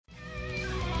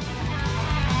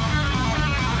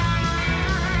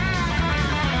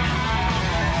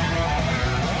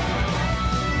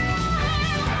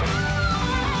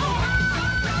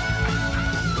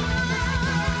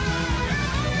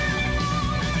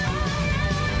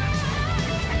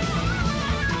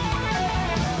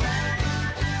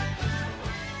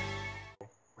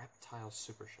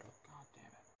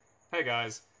Hey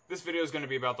guys, this video is going to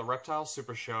be about the Reptile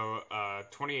Super Show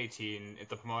 2018 at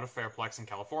the Pomona Fairplex in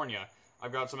California.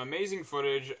 I've got some amazing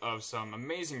footage of some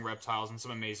amazing reptiles and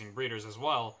some amazing breeders as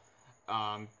well.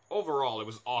 Overall, it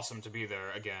was awesome to be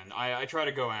there again. I try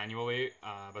to go annually,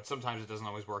 but sometimes it doesn't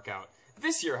always work out.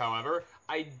 This year, however,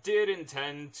 I did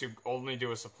intend to only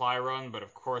do a supply run, but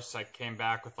of course I came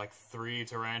back with like 3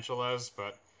 tarantulas,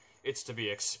 but it's to be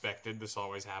expected, this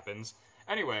always happens.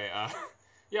 Anyway,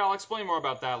 yeah, I'll explain more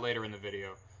about that later in the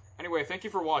video. Anyway, thank you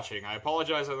for watching. I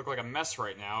apologize I look like a mess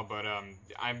right now, but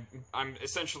I'm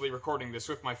essentially recording this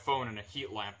with my phone and a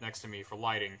heat lamp next to me for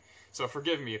lighting, so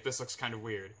forgive me if this looks kind of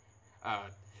weird.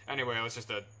 Anyway, let's just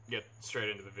get straight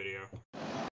into the video.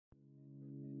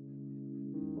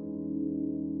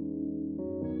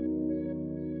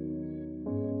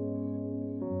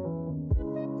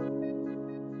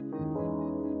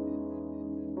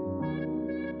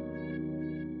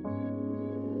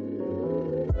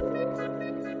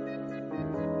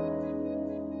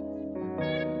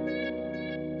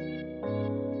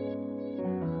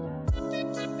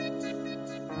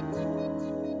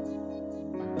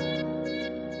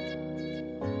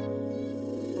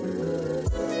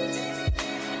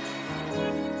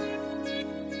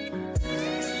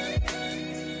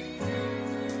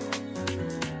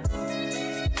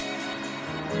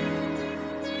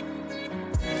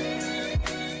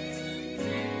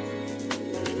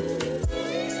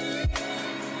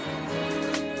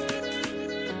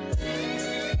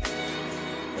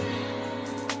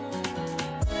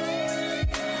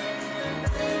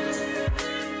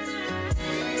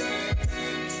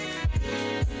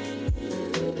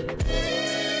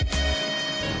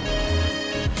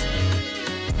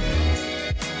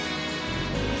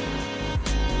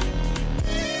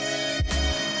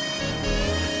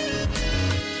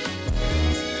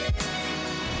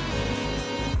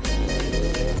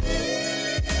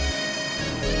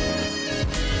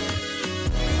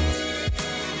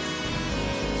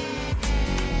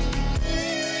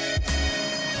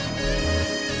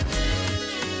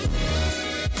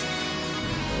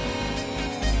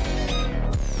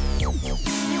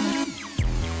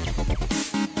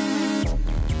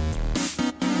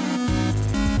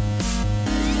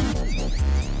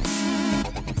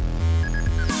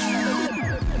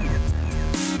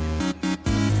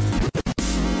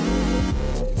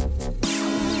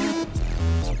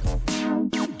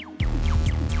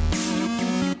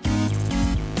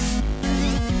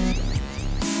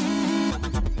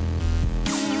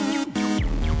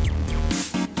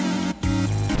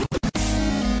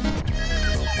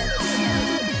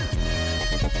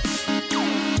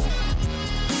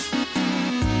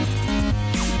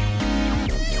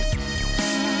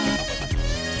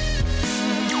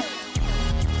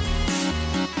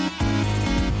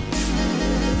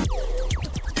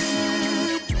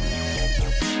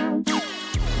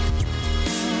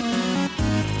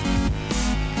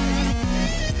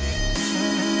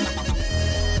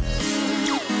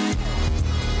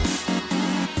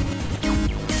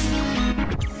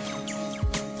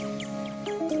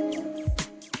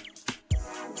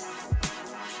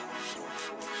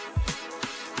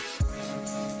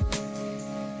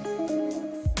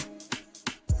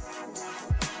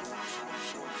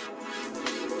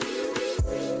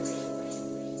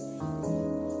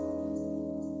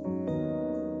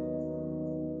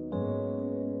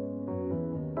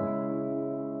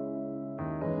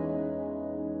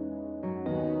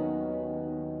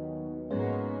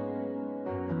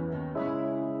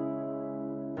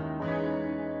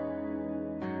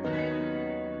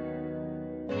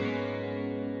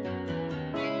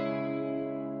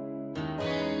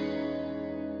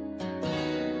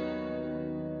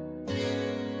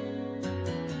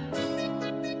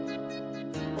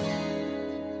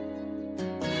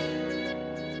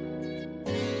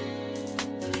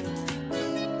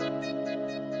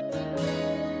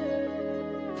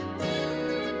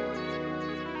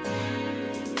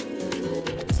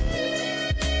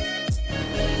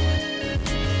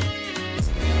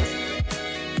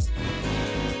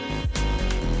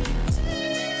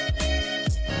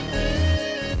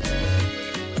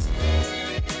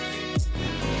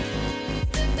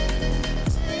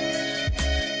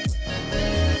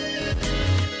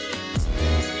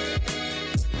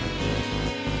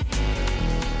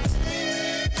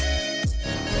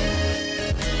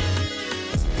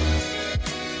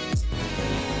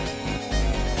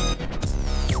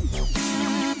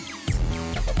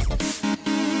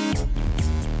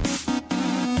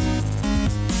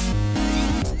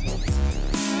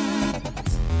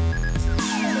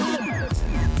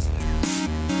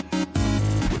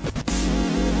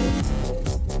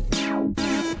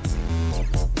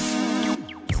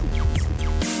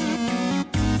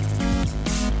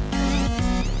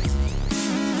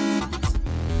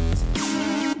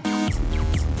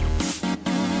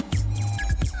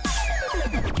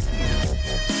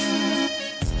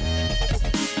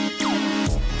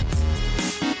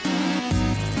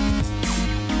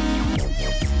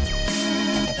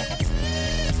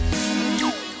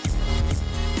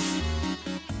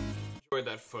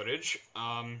 footage.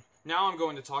 Now I'm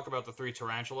going to talk about the 3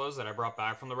 tarantulas that I brought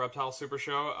back from the Reptile Super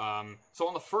Show. So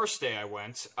on the first day I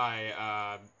went,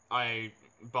 I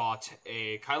bought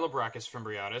a Chilobrachys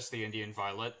fimbriatus, the Indian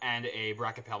violet, and a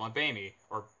Brachypelma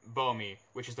boehmi,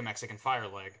 which is the Mexican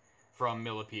fireleg, from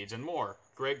Millipedes and more.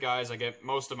 Great guys, I get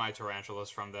most of my tarantulas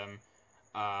from them.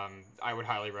 I would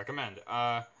highly recommend.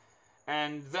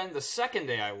 And then the second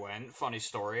day I went, funny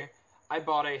story, I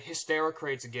bought a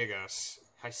Hysterocrates gigas.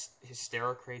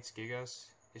 Hysterocrates gigas?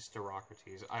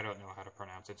 Hysterocrates. I don't know how to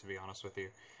pronounce it, to be honest with you.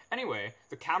 Anyway,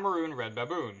 the Cameroon red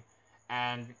baboon.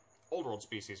 And old world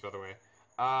species, by the way.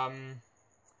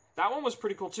 That one was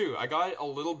pretty cool too. I got a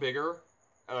little bigger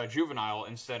juvenile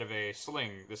instead of a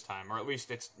sling this time, or at least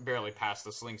it's barely past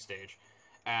the sling stage.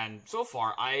 And so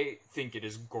far, I think it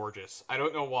is gorgeous. I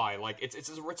don't know why. Like, it's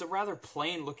a rather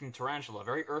plain-looking tarantula,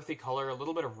 very earthy color, a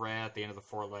little bit of red at the end of the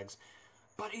forelegs.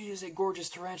 But it is a gorgeous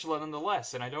tarantula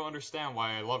nonetheless, and I don't understand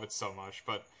why I love it so much.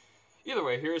 But either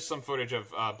way, here's some footage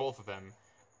of both of them.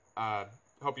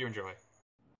 Hope you enjoy.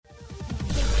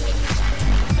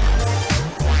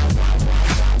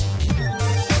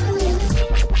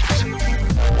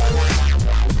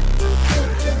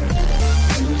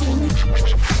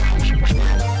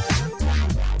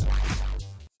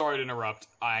 Sorry to interrupt,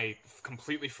 I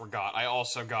completely forgot. I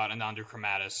also got a Nhandu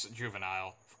Chromatus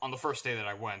juvenile on the first day that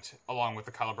I went, along with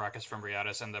the Chilobrachys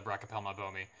fimbriatus and the Brachypelma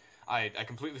boehmi. I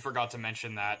completely forgot to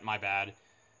mention that, my bad.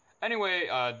 Anyway,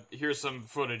 here's some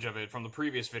footage of it from the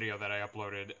previous video that I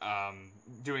uploaded,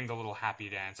 doing the little happy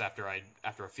dance after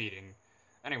a feeding.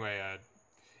 Anyway,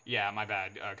 yeah, my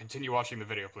bad. Continue watching the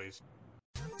video, please.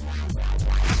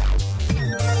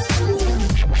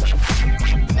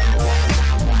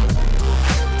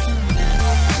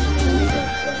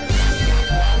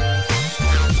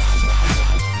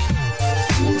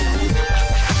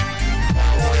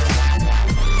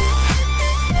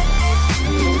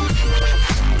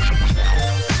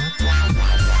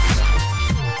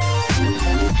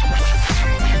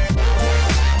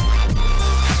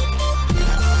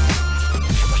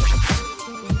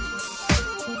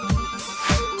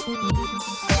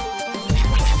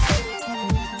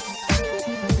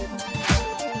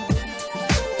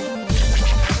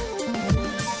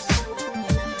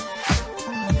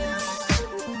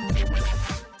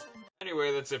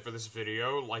 That's it for this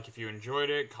video. Like if you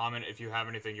enjoyed it, comment if you have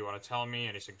anything you want to tell me,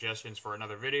 any suggestions for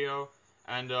another video,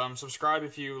 and subscribe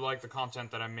if you like the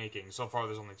content that I'm making. So far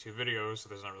there's only 2 videos, so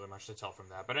there's not really much to tell from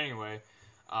that. But anyway,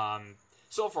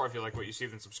 so far if you like what you see,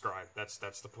 then subscribe. That's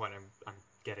the point I'm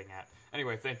getting at.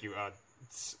 Anyway, thank you.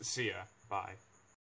 See ya. Bye.